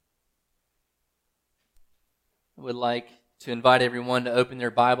would like to invite everyone to open their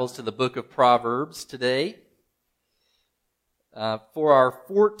Bibles to the book of Proverbs today. For our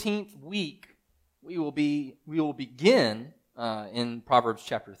 14th week, we will begin in Proverbs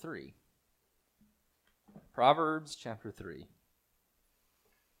chapter 3. Proverbs chapter 3.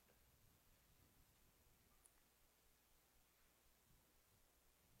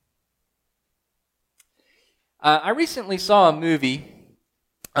 I recently saw a movie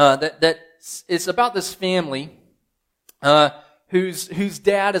that is about this family whose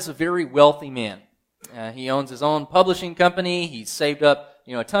dad is a very wealthy man. He owns his own publishing company. He's saved up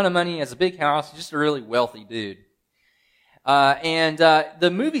a ton of money, has a big house. He's just a really wealthy dude. And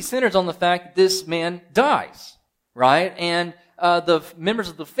the movie centers on the fact that this man dies, right? And the members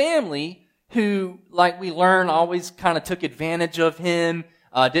of the family who, like we learn, always kind of took advantage of him,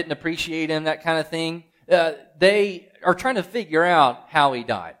 didn't appreciate him, that kind of thing. They are trying to figure out how he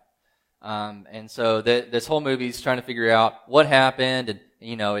died. And so this whole movie is trying to figure out what happened and,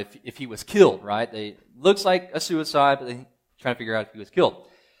 if he was killed, right? Looks like a suicide, but they're trying to figure out if he was killed.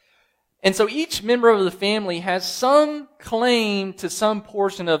 And so each member of the family has some claim to some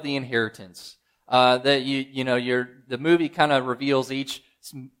portion of the inheritance. The movie kind of reveals each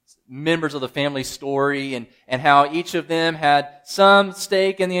members of the family story and how each of them had some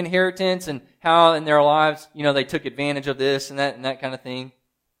stake in the inheritance and how in their lives, they took advantage of this and that kind of thing.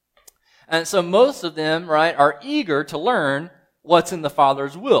 And so most of them, right, are eager to learn what's in the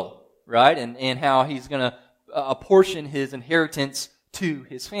Father's will, right, and how he's going to apportion his inheritance to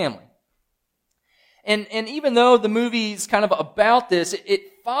his family. And even though the movie's kind of about this, it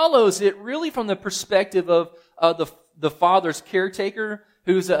follows it really from the perspective of the father's caretaker,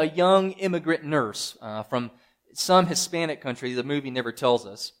 who's a young immigrant nurse from some Hispanic country. The movie never tells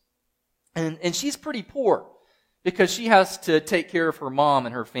us. And she's pretty poor because she has to take care of her mom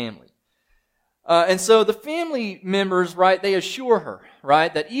and her family. And so the family members, right, they assure her,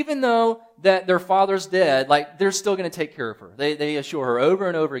 right, that even though that their father's dead, like, they're still going to take care of her. They assure her over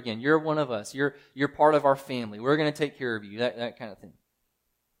and over again, you're one of us. You're part of our family. We're going to take care of you, that kind of thing.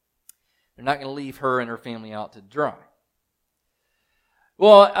 They're not going to leave her and her family out to dry.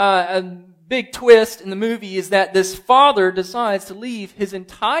 Well, a big twist in the movie is that this father decides to leave his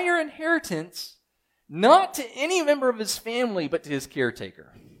entire inheritance not to any member of his family, but to his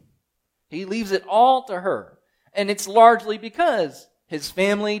caretaker. He leaves it all to her. And it's largely because his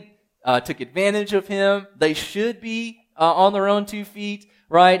family took advantage of him. They should be on their own 2 feet,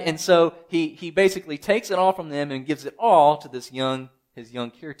 right? And so he basically takes it all from them and gives it all to his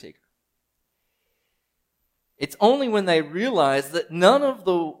young caretaker. It's only when they realize that none of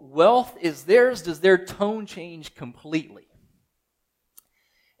the wealth is theirs does their tone change completely.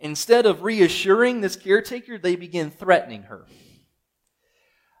 Instead of reassuring this caretaker, they begin threatening her.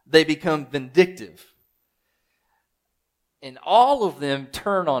 They become vindictive. And all of them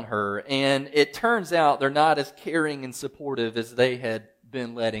turn on her, and it turns out they're not as caring and supportive as they had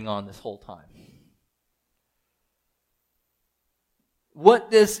been letting on this whole time.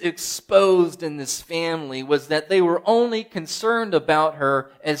 What this exposed in this family was that they were only concerned about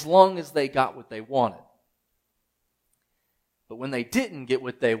her as long as they got what they wanted. But when they didn't get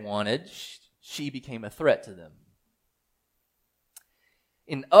what they wanted, she became a threat to them.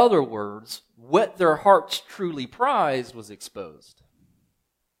 In other words, what their hearts truly prized was exposed.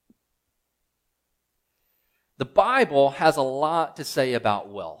 The Bible has a lot to say about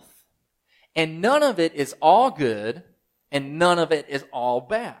wealth, and none of it is all good, and none of it is all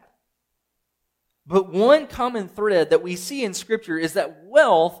bad. But one common thread that we see in Scripture is that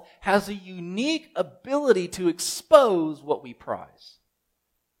wealth has a unique ability to expose what we prize.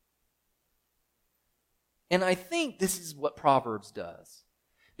 And I think this is what Proverbs does.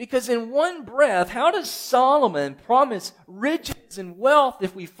 Because in one breath, how does Solomon promise riches and wealth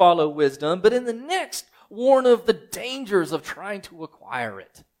if we follow wisdom, but in the next warn of the dangers of trying to acquire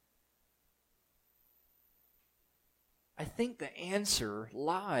it? I think the answer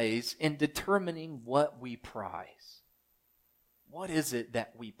lies in determining what we prize. What is it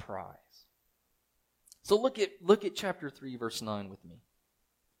that we prize? So look at chapter 3, verse 9 with me.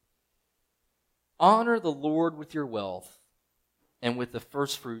 Honor the Lord with your wealth and with the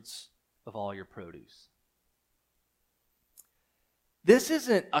first fruits of all your produce. This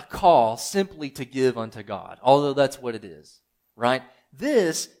isn't a call simply to give unto God, although that's what it is, right?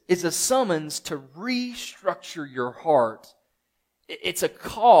 This is a summons to restructure your heart. It's a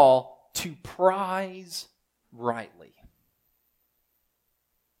call to prize rightly.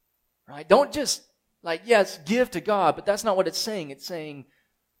 Right? Don't just, yes, give to God, but that's not what it's saying. It's saying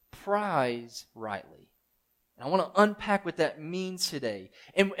prize rightly. And I want to unpack what that means today.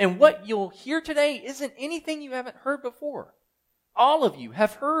 And what you'll hear today isn't anything you haven't heard before. All of you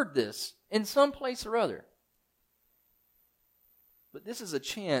have heard this in some place or other. But this is a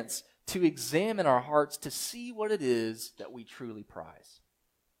chance to examine our hearts to see what it is that we truly prize.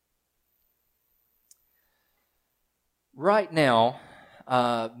 Right now,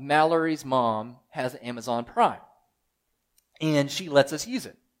 Mallory's mom has Amazon Prime, and she lets us use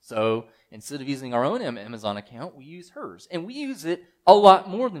it. So instead of using our own Amazon account, we use hers, and we use it a lot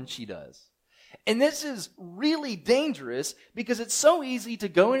more than she does. And this is really dangerous because it's so easy to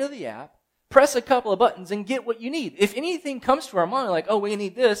go into the app, press a couple of buttons, and get what you need. If anything comes to our mind like, oh, we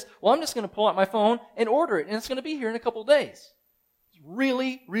need this, well, I'm just going to pull out my phone and order it, and it's going to be here in a couple of days. It's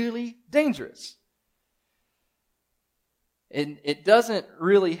really, really dangerous. And it doesn't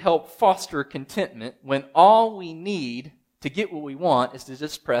really help foster contentment when all we need to get what we want is to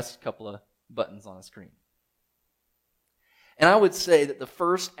just press a couple of buttons on a screen. And I would say that the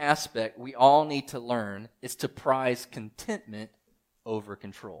first aspect we all need to learn is to prize contentment over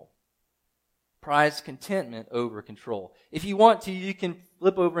control. Prize contentment over control. If you want to, you can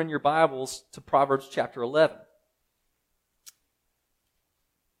flip over in your Bibles to Proverbs chapter 11.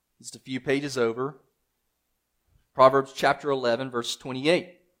 Just a few pages over. Proverbs chapter 11, verse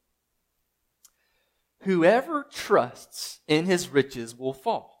 28. Whoever trusts in his riches will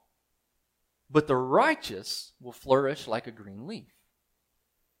fall, but the righteous will flourish like a green leaf.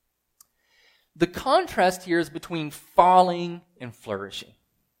 The contrast here is between falling and flourishing.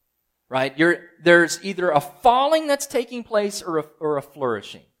 Right? There's either a falling that's taking place or a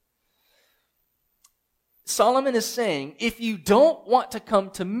flourishing. Solomon is saying, if you don't want to come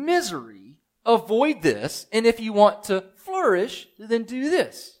to misery, avoid this. And if you want to flourish, then do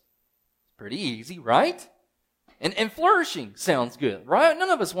this. Pretty easy, right? And flourishing sounds good, right?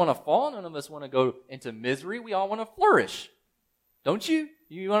 None of us want to fall. None of us want to go into misery. We all want to flourish. Don't you?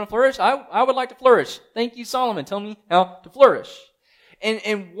 You want to flourish? I would like to flourish. Thank you, Solomon. Tell me how to flourish.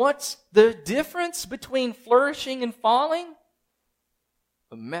 And what's the difference between flourishing and falling?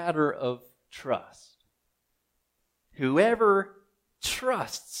 A matter of trust. Whoever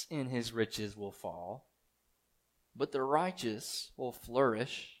trusts in his riches will fall, but the righteous will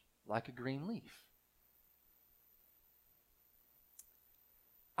flourish like a green leaf.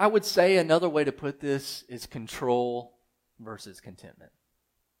 I would say another way to put this is control versus contentment.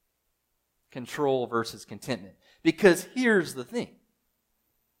 Control versus contentment. Because here's the thing.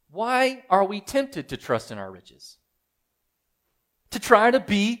 Why are we tempted to trust in our riches? To try to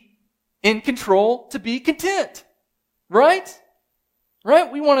be in control, to be content. Right?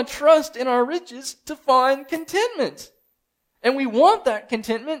 Right? We want to trust in our riches to find contentment. And we want that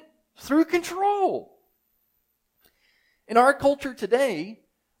contentment through control. In our culture today,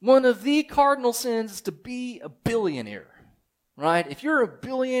 one of the cardinal sins is to be a billionaire. Right? If you're a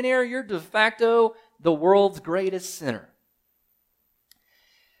billionaire, you're de facto the world's greatest sinner.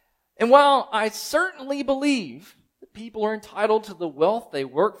 And while I certainly believe that people are entitled to the wealth they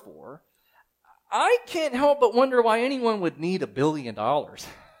work for, I can't help but wonder why anyone would need $1 billion.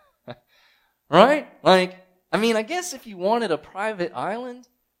 Right? I guess if you wanted a private island,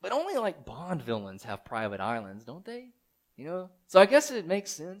 but only like Bond villains have private islands, don't they? So I guess it makes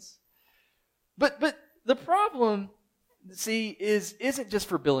sense. But the problem, see, isn't just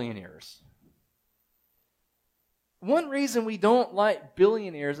for billionaires. One reason we don't like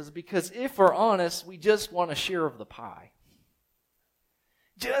billionaires is because if we're honest, we just want a share of the pie.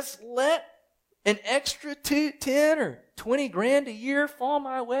 Just let an extra 10 or 20 grand a year fall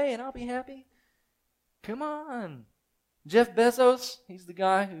my way and I'll be happy. Come on. Jeff Bezos, he's the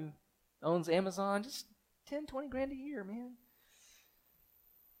guy who owns Amazon. Just 10, 20 grand a year, man.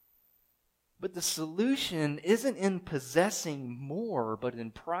 But the solution isn't in possessing more, but in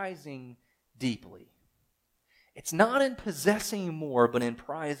prizing deeply. It's not in possessing more, but in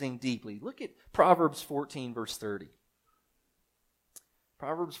prizing deeply. Look at Proverbs 14, verse 30.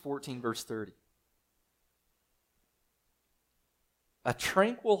 Proverbs 14, verse 30. A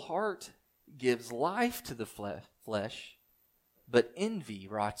tranquil heart gives life to the flesh, but envy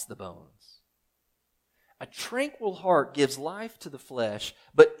rots the bones. A tranquil heart gives life to the flesh,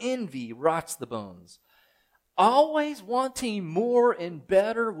 but envy rots the bones. Always wanting more and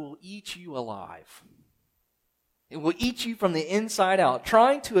better will eat you alive. It will eat you from the inside out.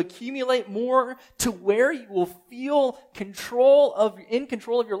 Trying to accumulate more to where you will feel in control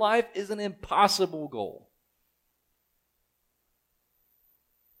of your life is an impossible goal.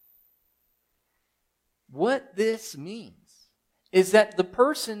 What this means is that the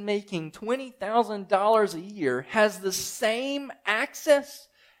person making $20,000 a year has the same access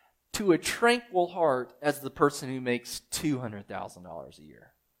to a tranquil heart as the person who makes $200,000 a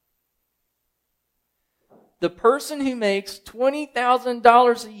year. The person who makes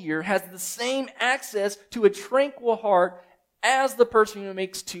 $20,000 a year has the same access to a tranquil heart as the person who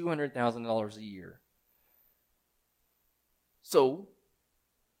makes $200,000 a year. So,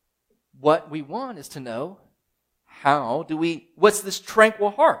 what we want is to know, what's this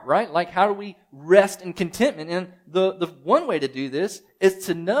tranquil heart, right? Like, how do we rest in contentment? And the one way to do this is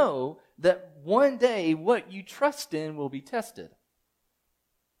to know that one day what you trust in will be tested.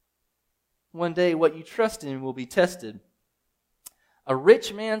 One day what you trust in will be tested. A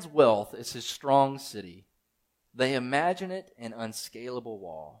rich man's wealth is his strong city. They imagine it an unscalable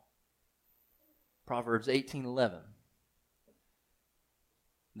wall. Proverbs 18:11.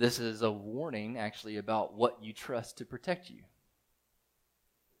 This is a warning, actually, about what you trust to protect you.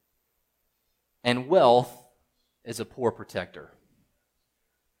 And wealth is a poor protector.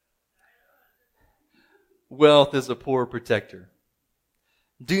 Wealth is a poor protector.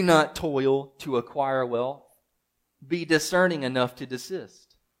 Do not toil to acquire wealth. Be discerning enough to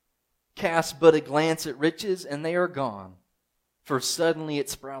desist. Cast but a glance at riches, and they are gone. For suddenly it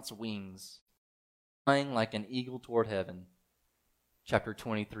sprouts wings, flying like an eagle toward heaven. Chapter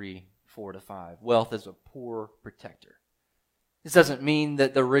 23, 4-5. Wealth is a poor protector. This doesn't mean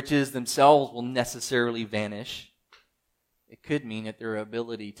that the riches themselves will necessarily vanish. It could mean that their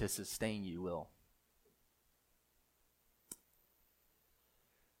ability to sustain you will.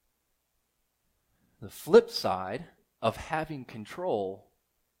 The flip side of having control,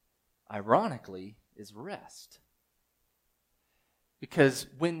 ironically, is rest. Because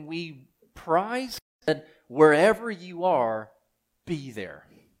when we prize wherever you are, be there.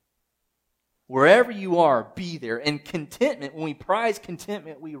 Wherever you are, be there. And contentment, when we prize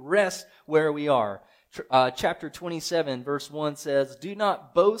contentment, we rest where we are. Chapter 27, verse 1 says, "Do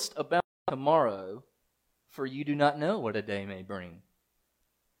not boast about tomorrow, for you do not know what a day may bring."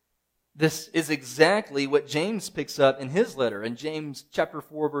 This is exactly what James picks up in his letter. In James chapter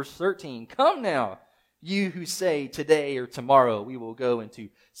 4, verse 13, "Come now, you who say today or tomorrow we will go into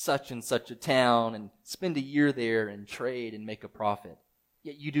such and such a town and spend a year there and trade and make a profit.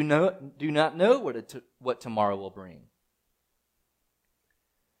 Yet you do not know what tomorrow will bring."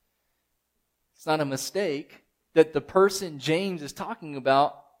 It's not a mistake that the person James is talking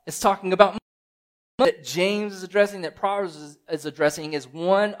about that James is addressing, that Proverbs is addressing, is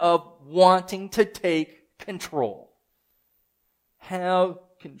one of wanting to take control. Have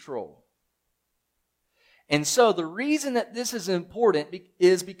control. And so the reason that this is important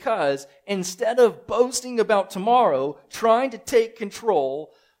is because instead of boasting about tomorrow, trying to take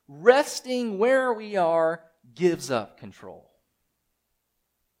control, resting where we are gives up control.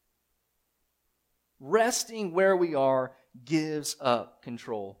 Resting where we are gives up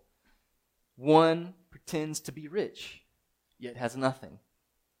control. One pretends to be rich, yet has nothing.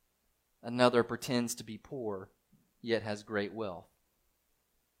 Another pretends to be poor, yet has great wealth.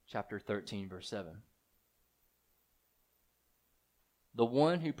 Chapter 13, verse 7. The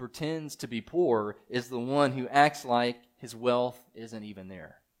one who pretends to be poor is the one who acts like his wealth isn't even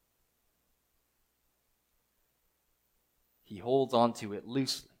there. He holds on to it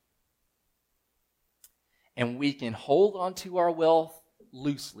loosely. And we can hold on to our wealth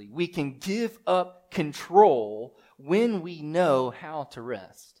loosely. We can give up control when we know how to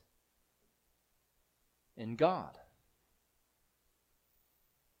rest in God.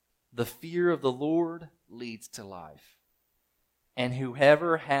 The fear of the Lord leads to life, and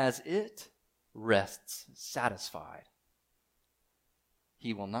whoever has it rests satisfied.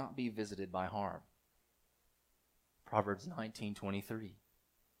 He will not be visited by harm. Proverbs 19:23.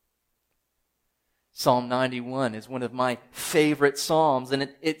 Psalm 91 is one of my favorite psalms,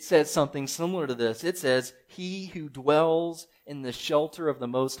 and it says something similar to this. It says, "He who dwells in the shelter of the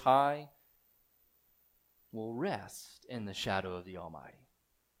Most High will rest in the shadow of the Almighty."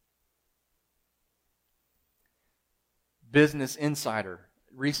 Business Insider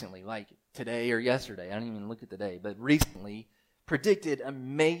recently, like today or yesterday, I don't even look at the day, but recently predicted a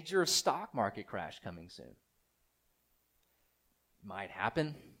major stock market crash coming soon. It might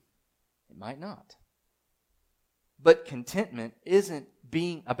happen. It might not. But contentment isn't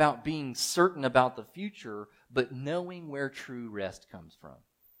about being certain about the future, but knowing where true rest comes from.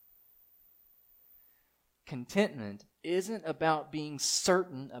 Contentment isn't about being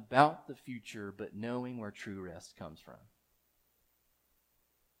certain about the future, but knowing where true rest comes from.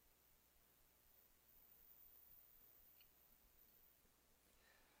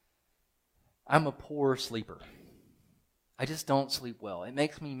 I'm a poor sleeper. I just don't sleep well. It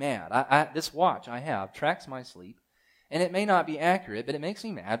makes me mad. This watch I have tracks my sleep, And it may not be accurate, but it makes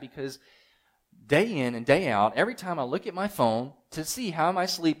me mad because day in and day out, every time I look at my phone to see how my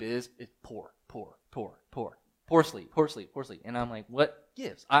sleep is, it's poor, poor, poor, poor. Poor sleep, poor sleep, poor sleep. And I'm like, what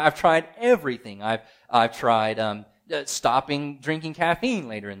gives? I've tried everything. I've tried stopping drinking caffeine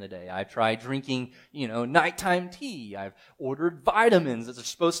later in the day. I've tried drinking, nighttime tea. I've ordered vitamins that are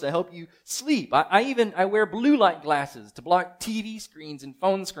supposed to help you sleep. I wear blue light glasses to block TV screens and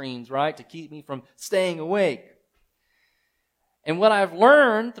phone screens, right, to keep me from staying awake. And what I've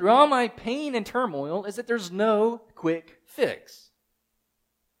learned through all my pain and turmoil is that there's no quick fix.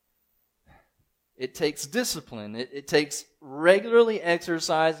 It takes discipline. It takes regularly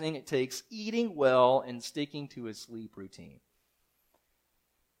exercising. It takes eating well and sticking to a sleep routine.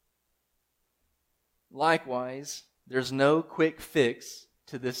 Likewise, there's no quick fix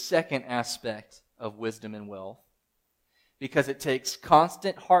to the second aspect of wisdom and wealth because it takes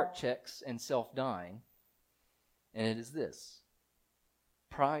constant heart checks and self-dying. And it is this: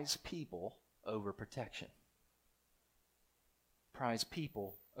 prize people over protection. Prize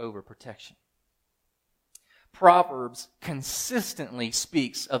people over protection. Proverbs consistently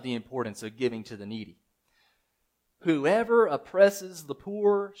speaks of the importance of giving to the needy. Whoever oppresses the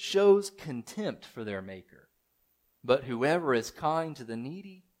poor shows contempt for their maker, but whoever is kind to the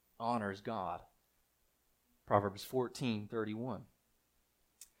needy honors God. Proverbs 14:31.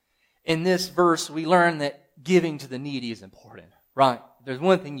 In this verse, we learn that giving to the needy is important, right? If there's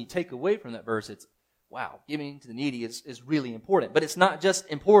one thing you take away from that verse, it's, wow, giving to the needy is really important. But it's not just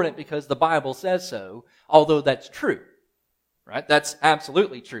important because the Bible says so, although that's true, right? That's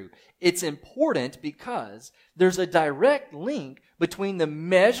absolutely true. It's important because there's a direct link between the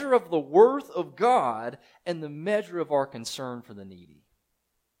measure of the worth of God and the measure of our concern for the needy.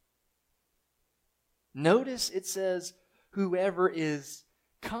 Notice it says, whoever is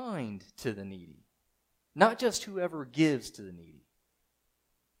kind to the needy, not just whoever gives to the needy,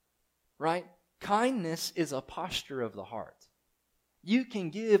 right? Kindness is a posture of the heart. You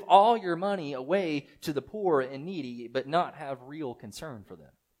can give all your money away to the poor and needy, but not have real concern for them.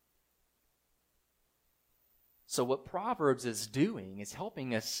 So what Proverbs is doing is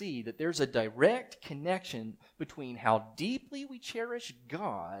helping us see that there's a direct connection between how deeply we cherish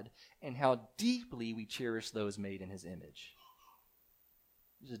God and how deeply we cherish those made in His image.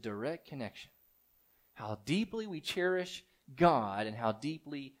 There's a direct connection. How deeply we cherish God and how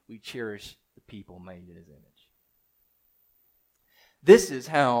deeply we cherish the people made in His image. This is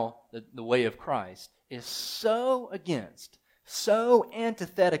how the way of Christ is so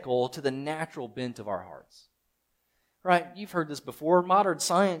antithetical to the natural bent of our hearts. Right? You've heard this before. Modern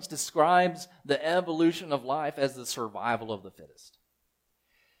science describes the evolution of life as the survival of the fittest.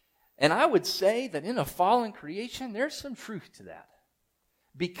 And I would say that in a fallen creation, there's some truth to that.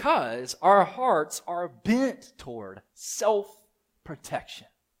 Because our hearts are bent toward self-protection.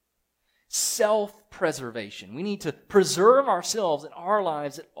 Self-preservation. We need to preserve ourselves and our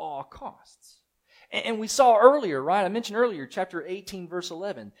lives at all costs. And we saw earlier, right? I mentioned earlier, chapter 18, verse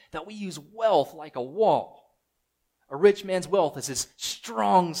 11, that we use wealth like a wall. A rich man's wealth is his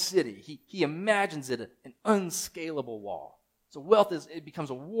strong city. He imagines it an unscalable wall. So wealth it becomes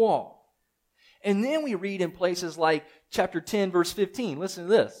a wall. And then we read in places like chapter 10, verse 15. Listen to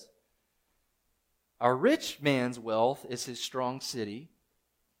this. A rich man's wealth is his strong city.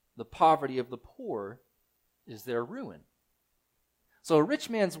 The poverty of the poor is their ruin. So a rich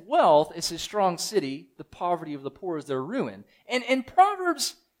man's wealth is his strong city. The poverty of the poor is their ruin. And in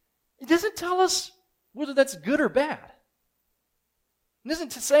Proverbs, it doesn't tell us whether that's good or bad. It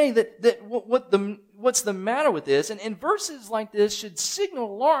doesn't say that what's the matter with this. And verses like this should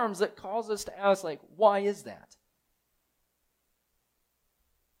signal alarms that cause us to ask, like, why is that?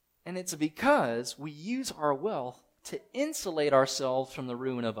 And it's because we use our wealth to insulate ourselves from the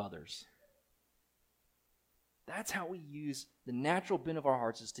ruin of others. That's how we use the natural bent of our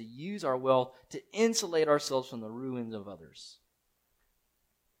hearts, is to use our wealth to insulate ourselves from the ruins of others.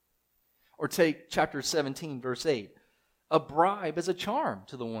 Or take chapter 17, verse 8. A bribe is a charm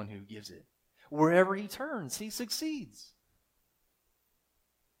to the one who gives it. Wherever he turns, he succeeds.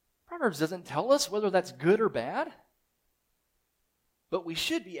 Proverbs doesn't tell us whether that's good or bad. But we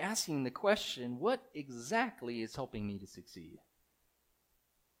should be asking the question, what exactly is helping me to succeed?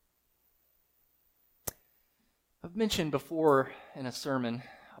 I've mentioned before in a sermon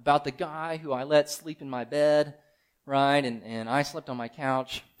about the guy who I let sleep in my bed, right? And I slept on my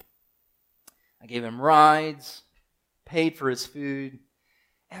couch. I gave him rides, paid for his food,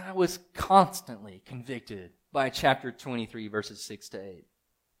 and I was constantly convicted by chapter 23, verses 6 to 8.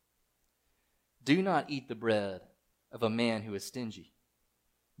 Do not eat the bread of a man who is stingy.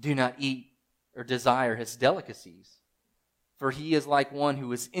 Do not eat or desire his delicacies. for he is like one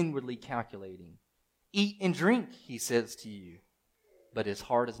who is inwardly calculating. Eat and drink, he says to you, but his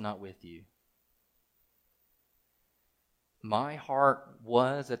heart is not with you. My heart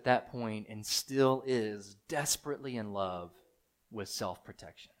was at that point and still is desperately in love with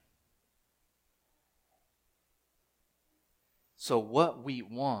self-protection. So what we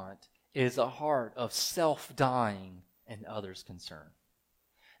want is a heart of self-dying and others' concern.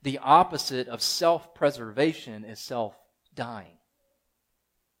 The opposite of self-preservation is self-dying.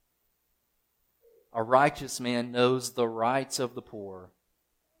 A righteous man knows the rights of the poor.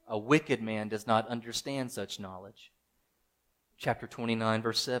 A wicked man does not understand such knowledge. Chapter 29,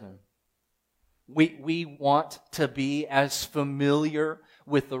 verse 7. We want to be as familiar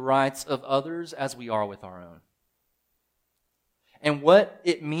with the rights of others as we are with our own. And what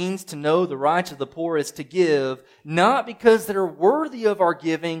it means to know the rights of the poor is to give, not because they're worthy of our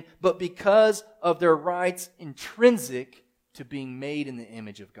giving, but because of their rights intrinsic to being made in the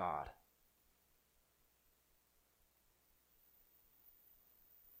image of God.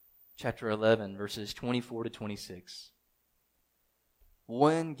 Chapter 11, verses 24 to 26.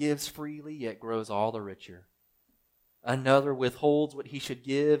 One gives freely, yet grows all the richer. Another withholds what he should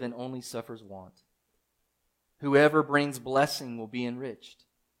give and only suffers want. Whoever brings blessing will be enriched,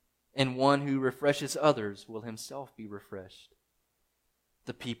 and one who refreshes others will himself be refreshed.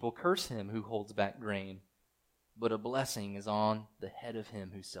 The people curse him who holds back grain, but a blessing is on the head of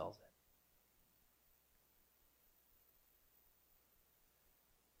him who sells it.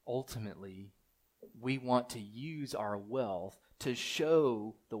 Ultimately, we want to use our wealth to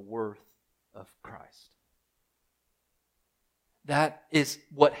show the worth of Christ. That is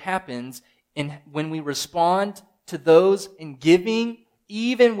what happens when we respond to those in giving,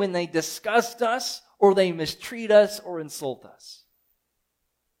 even when they disgust us or they mistreat us or insult us.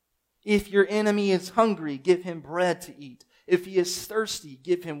 If your enemy is hungry, give him bread to eat. If he is thirsty,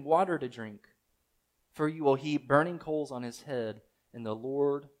 give him water to drink. For you will heap burning coals on his head, and the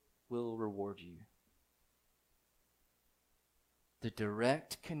Lord will reward you. The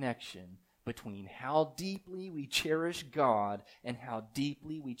direct connection between how deeply we cherish God and how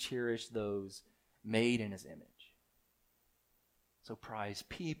deeply we cherish those made in his image. So prize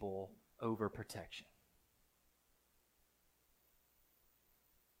people over protection.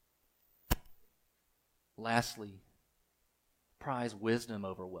 Lastly, prize wisdom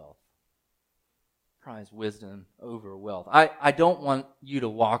over wealth. Prize wisdom over wealth. I don't want you to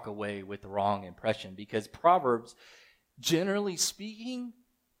walk away with the wrong impression, because Proverbs, generally speaking,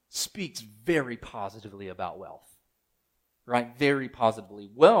 speaks very positively about wealth. Right? Very positively.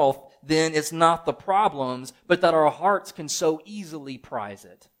 Wealth, then, is not the problems, but that our hearts can so easily prize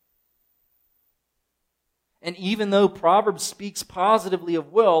it. And even though Proverbs speaks positively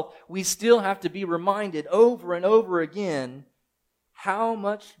of wealth, we still have to be reminded over and over again how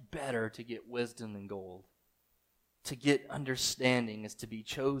much better to get wisdom than gold. To get understanding is to be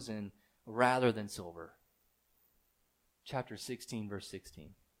chosen rather than silver. Chapter 16, verse 16.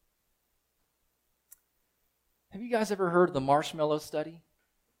 Have you guys ever heard of the marshmallow study?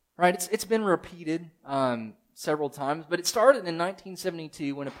 Right, it's been repeated several times, but it started in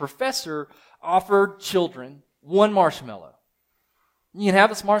 1972 when a professor offered children one marshmallow. You can have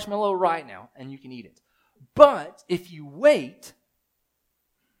this marshmallow right now, and you can eat it. But if you wait,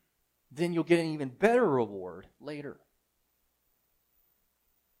 then you'll get an even better reward later.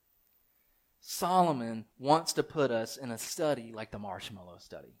 Solomon wants to put us in a study like the marshmallow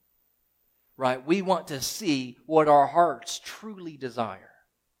study. Right? We want to see what our hearts truly desire.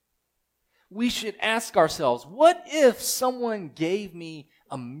 We should ask ourselves, what if someone gave me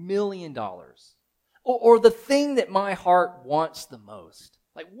 $1 million? Or the thing that my heart wants the most?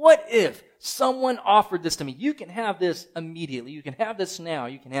 Like, what if someone offered this to me? You can have this immediately. You can have this now.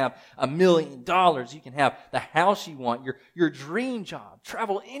 You can have $1 million. You can have the house you want, your dream job,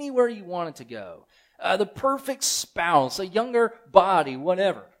 travel anywhere you want it to go, the perfect spouse, a younger body,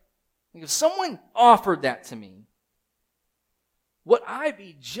 whatever. If someone offered that to me, would I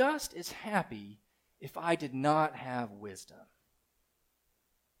be just as happy if I did not have wisdom?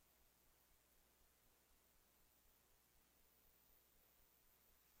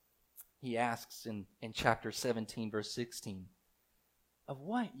 He asks in chapter 17, verse 16, of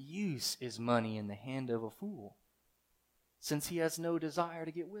what use is money in the hand of a fool, since he has no desire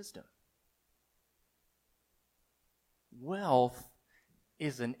to get wisdom? Wealth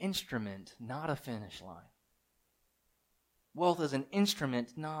is an instrument, not a finish line. Wealth is an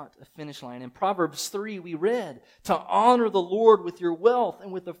instrument, not a finish line. In Proverbs 3, we read, to honor the Lord with your wealth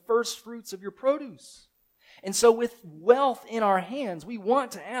and with the first fruits of your produce. And so with wealth in our hands, we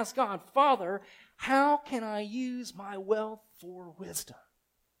want to ask God, Father, how can I use my wealth for wisdom?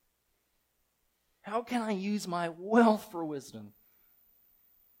 How can I use my wealth for wisdom?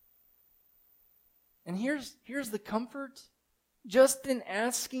 And here's the comfort. Just in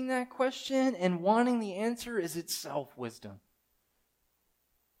asking that question and wanting the answer is itself wisdom.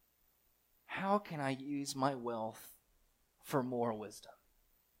 How can I use my wealth for more wisdom?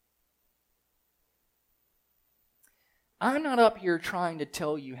 I'm not up here trying to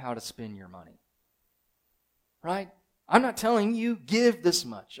tell you how to spend your money. Right? I'm not telling you give this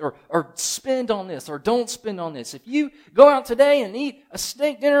much or spend on this or don't spend on this. If you go out today and eat a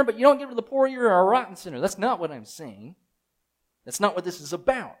steak dinner but you don't give to the poor, you're a rotten sinner. That's not what I'm saying. That's not what this is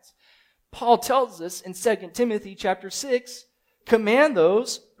about. Paul tells us in 2 Timothy chapter 6, command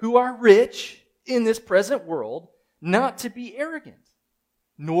those who are rich in this present world not to be arrogant,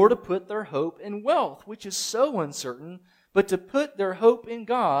 nor to put their hope in wealth, which is so uncertain, but to put their hope in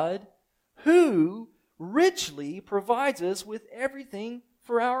God, who richly provides us with everything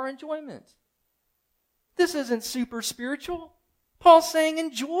for our enjoyment. This isn't super spiritual. Paul's saying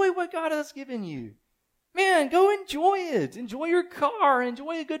enjoy what God has given you. Man, go enjoy it. Enjoy your car.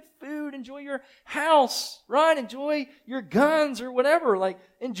 Enjoy good food. Enjoy your house, right? Enjoy your guns or whatever. Like,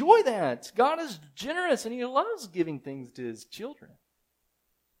 enjoy that. God is generous and He loves giving things to His children.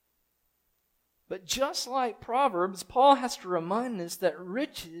 But just like Proverbs, Paul has to remind us that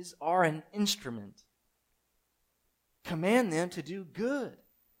riches are an instrument. Command them to do good,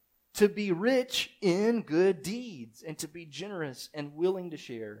 to be rich in good deeds, and to be generous and willing to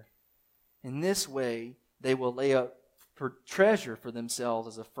share. In this way, they will lay up for treasure for themselves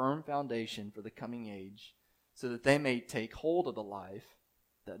as a firm foundation for the coming age, so that they may take hold of the life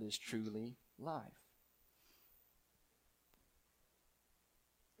that is truly life.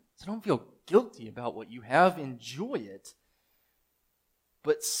 So don't feel guilty about what you have. Enjoy it,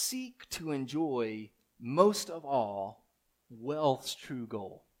 but seek to enjoy, most of all, wealth's true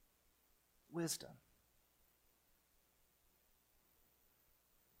goal, wisdom.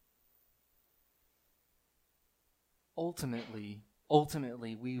 Ultimately,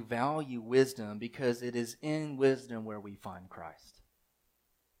 we value wisdom because it is in wisdom where we find Christ.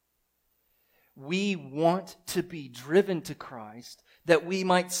 We want to be driven to Christ that we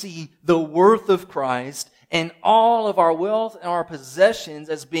might see the worth of Christ and all of our wealth and our possessions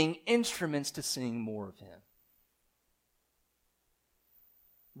as being instruments to seeing more of Him.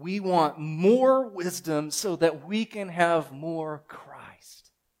 We want more wisdom so that we can have more Christ.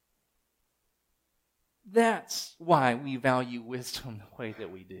 That's why we value wisdom the way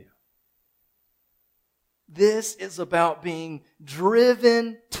that we do. This is about being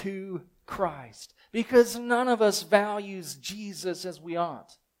driven to Christ, because none of us values Jesus as we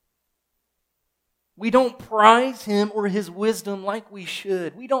ought. We don't prize Him or His wisdom like we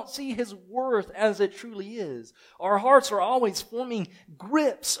should. We don't see His worth as it truly is. Our hearts are always forming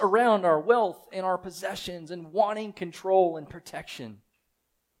grips around our wealth and our possessions and wanting control and protection.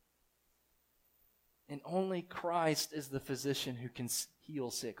 And only Christ is the physician who can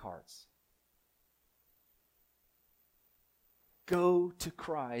heal sick hearts. Go to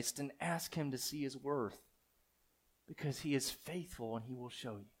Christ and ask Him to see His worth, because He is faithful and He will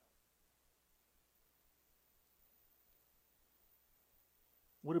show you.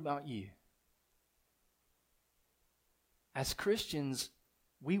 What about you? As Christians,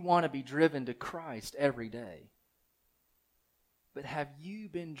 we want to be driven to Christ every day. But have you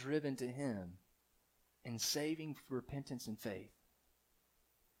been driven to Him in saving repentance and faith?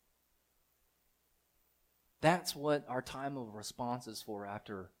 That's what our time of response is for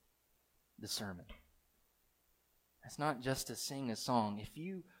after the sermon. It's not just to sing a song. If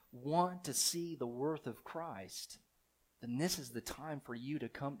you want to see the worth of Christ, then this is the time for you to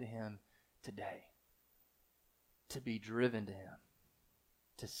come to Him today, to be driven to Him,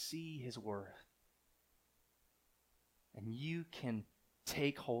 to see His worth. And you can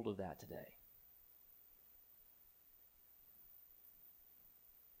take hold of that today.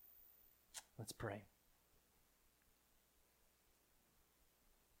 Let's pray.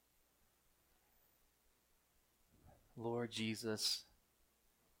 Lord Jesus,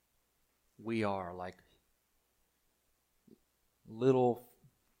 we are like little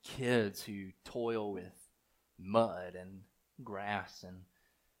kids who toil with mud and grass and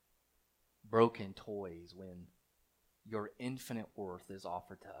broken toys when your infinite worth is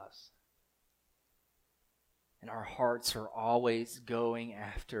offered to us. And our hearts are always going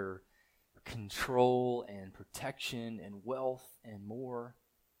after control and protection and wealth and more.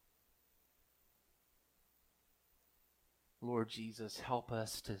 Lord Jesus, help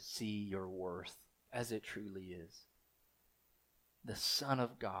us to see your worth as it truly is. The Son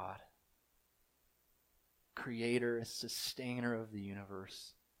of God, creator and sustainer of the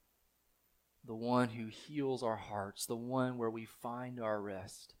universe, the one who heals our hearts, the one where we find our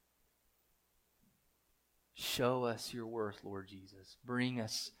rest. Show us your worth, Lord Jesus. Bring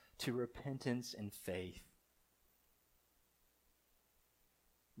us to repentance and faith.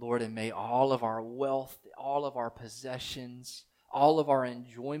 Lord, and may all of our wealth, all of our possessions, all of our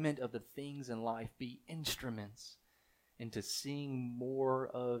enjoyment of the things in life be instruments into seeing more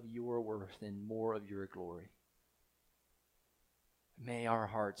of your worth and more of your glory. May our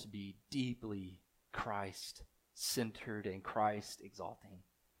hearts be deeply Christ-centered and Christ-exalting.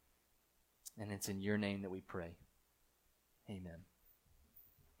 And it's in your name that we pray. Amen.